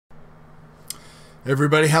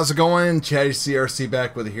Everybody, how's it going? Chatty CRC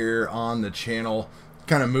back with here on the channel.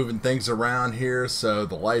 Kind of moving things around here, so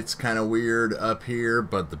the light's kind of weird up here,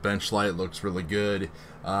 but the bench light looks really good.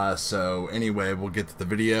 So anyway, we'll get to the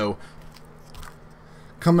video.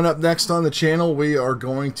 Coming up next on the channel, we are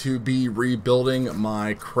going to be rebuilding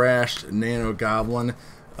my crashed NANO GOBLIN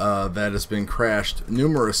that has been crashed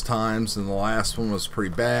numerous times, and the last one was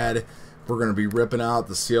pretty bad. We're going to be ripping out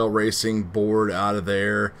the CL Racing board out of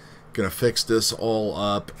there. Gonna fix this all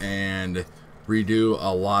up and redo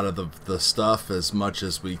a lot of the stuff as much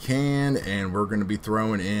as we can, and we're gonna be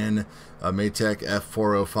throwing in a Maytech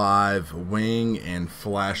F405 wing and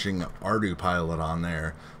flashing Ardu pilot on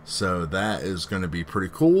there, so that is gonna be pretty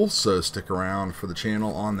cool. So stick around for the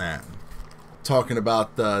channel on that. Talking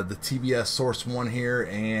about the TBS SOURCE ONE here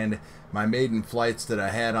and my maiden flights that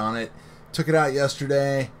I had on it. Took it out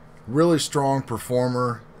yesterday. Really strong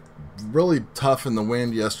performer. Really tough in the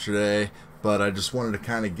wind yesterday, but I just wanted to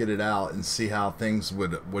kind of get it out and see how things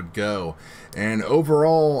would go. And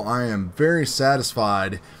overall, I am very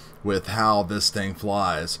satisfied with how this thing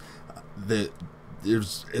flies.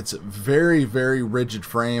 It's a very, very rigid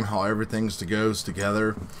frame, how everything goes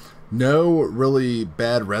together. No really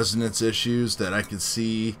bad resonance issues that I could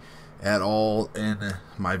see at all in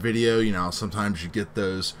my video. You know, sometimes you get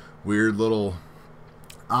those weird little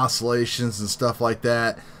oscillations and stuff like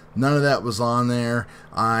that. None of that was on there.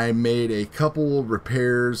 I made a couple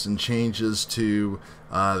repairs and changes to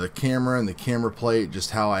the camera and the camera plate,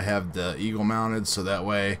 just how I have the Eagle mounted, so that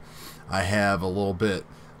way I have a little bit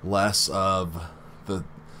less of the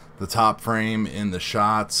top frame in the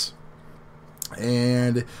shots.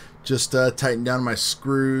 And just tightened down my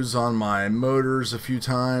screws on my motors a few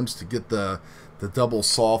times to get the double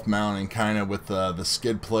soft mounting kind of with the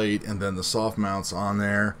skid plate and then the soft mounts on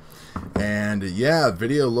there. And yeah,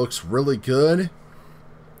 video looks really good.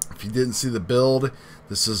 If you didn't see the build,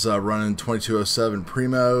 this is running 2207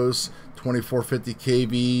 Primos, 2450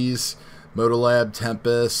 KVs, Motolab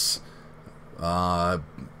Tempest,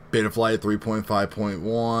 Betaflight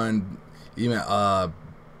 3.5.1,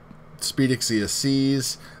 SpeedX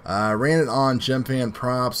ESCs. Ran it on GemFan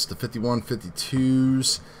props, the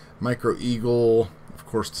 5152s, Micro Eagle, of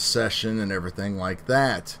course the Session and everything like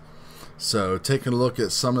that. So taking a look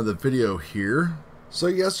at some of the video here. So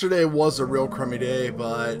yesterday was a real crummy day,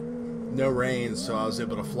 but no rain, so I was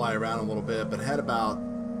able to fly around a little bit, but had about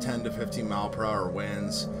 10 to 15 mile per hour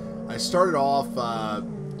winds. I started off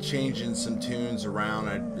changing some tunes around.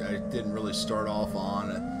 I didn't really start off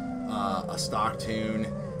on a stock tune,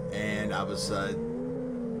 and I was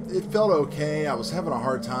it felt okay. I was having a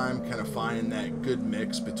hard time kind of finding that good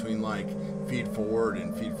mix between like feed forward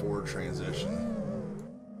and feed forward transition.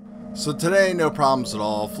 So today, no problems at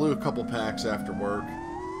all. Flew a couple packs after work.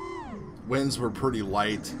 Winds were pretty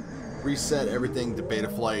light. Reset everything to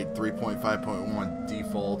Betaflight 3.5.1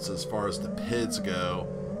 defaults as far as the PIDs go,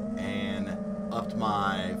 and upped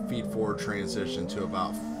my feed forward transition to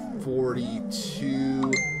about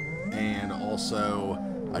 42. And also,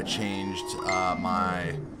 I changed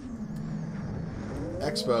my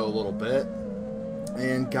Expo a little bit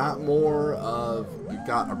and got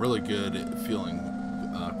a really good feeling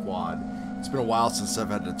quad. It's been a while since I've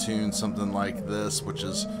had to tune something like this, which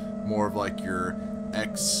is more of like your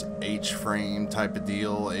XH frame type of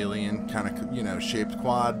deal, alien kind of, you know, shaped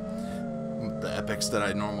quad. The epics that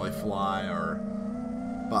I normally fly are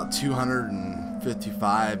about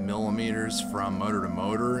 255 millimeters from motor to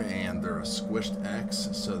motor, and they're a squished X,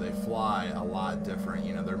 so they fly a lot different.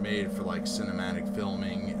 You know, they're made for like cinematic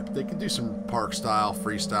filming. They can do some park style,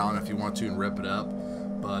 freestyle, and if you want to, and rip it up,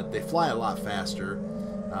 but they fly a lot faster.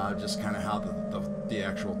 Just kind of how the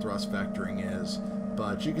actual thrust vectoring is.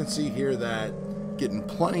 But you can see here that getting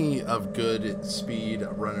plenty of good speed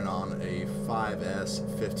running on a 5S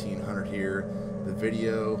 1500 here. The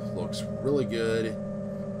video looks really good.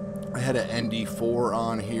 I had an ND4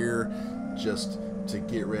 on here just to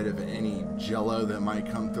get rid of any jello that might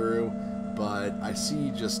come through, but I see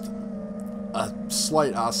just a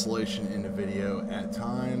slight oscillation in the video at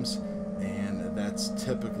times, and that's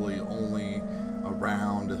typically only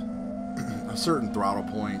around a certain throttle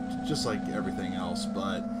point, just like everything else,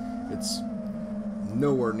 but it's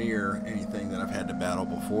nowhere near anything that I've had to battle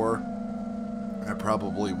before. I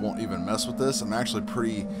probably won't even mess with this. I'm actually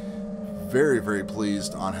very, very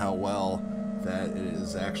pleased on how well that it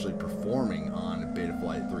is actually performing on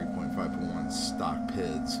Betaflight 3.5.1 stock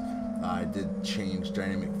PIDs. I did change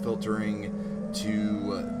dynamic filtering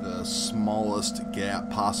to the smallest gap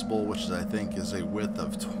possible, which I think is a width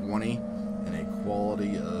of 20 and a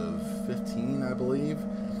quality of 15, I believe.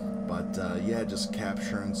 But yeah, just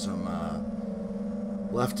capturing some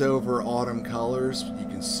leftover autumn colors. You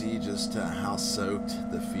can see just how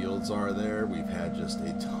soaked the fields are there. We've had just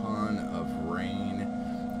a ton of rain,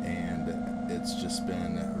 and it's just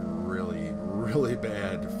been really, really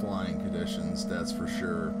bad flying conditions, that's for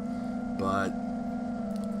sure. But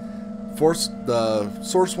the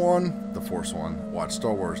Source One, watch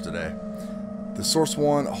Star Wars today. The Source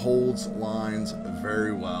One holds lines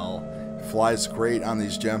very well. Flies great on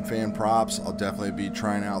these gem fan props. I'll definitely be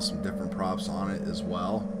trying out some different props on it as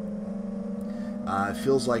well. It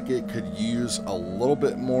feels like it could use a little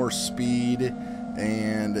bit more speed,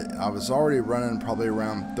 and I was already running probably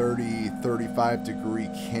around 30-35 degree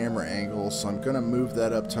camera angle, so I'm going to move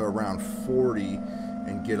that up to around 40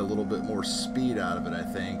 and get a little bit more speed out of it, I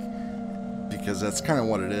think, because that's kind of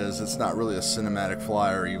what it is. It's not really a cinematic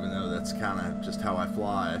flyer, even though that's kind of just how I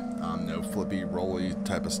fly. No flippy, rolly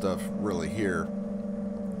type of stuff really here.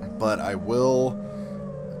 But I will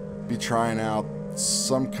be trying out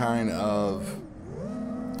some kind of,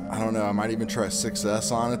 I don't know, I might even try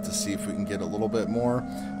 6S on it to see if we can get a little bit more.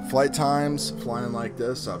 Flight times, flying like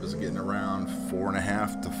this, I was getting around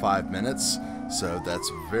 4.5 to 5 minutes. So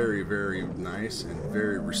that's very, very nice and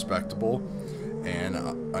very respectable.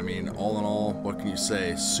 And I mean, all in all, what can you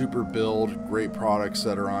say? Super build, great products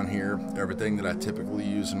that are on here. Everything that I typically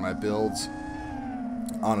use in my builds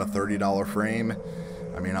on a $30 frame.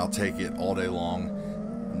 I mean, I'll take it all day long.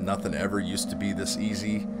 Nothing ever used to be this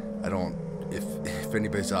easy. If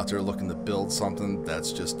anybody's out there looking to build something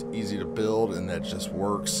that's just easy to build and that just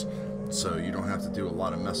works, so you don't have to do a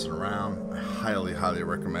lot of messing around, I highly, highly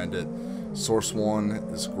recommend it. Source One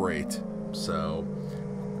is great. So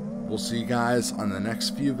we'll see you guys on the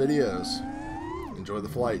next few videos. Enjoy the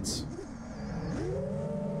flights.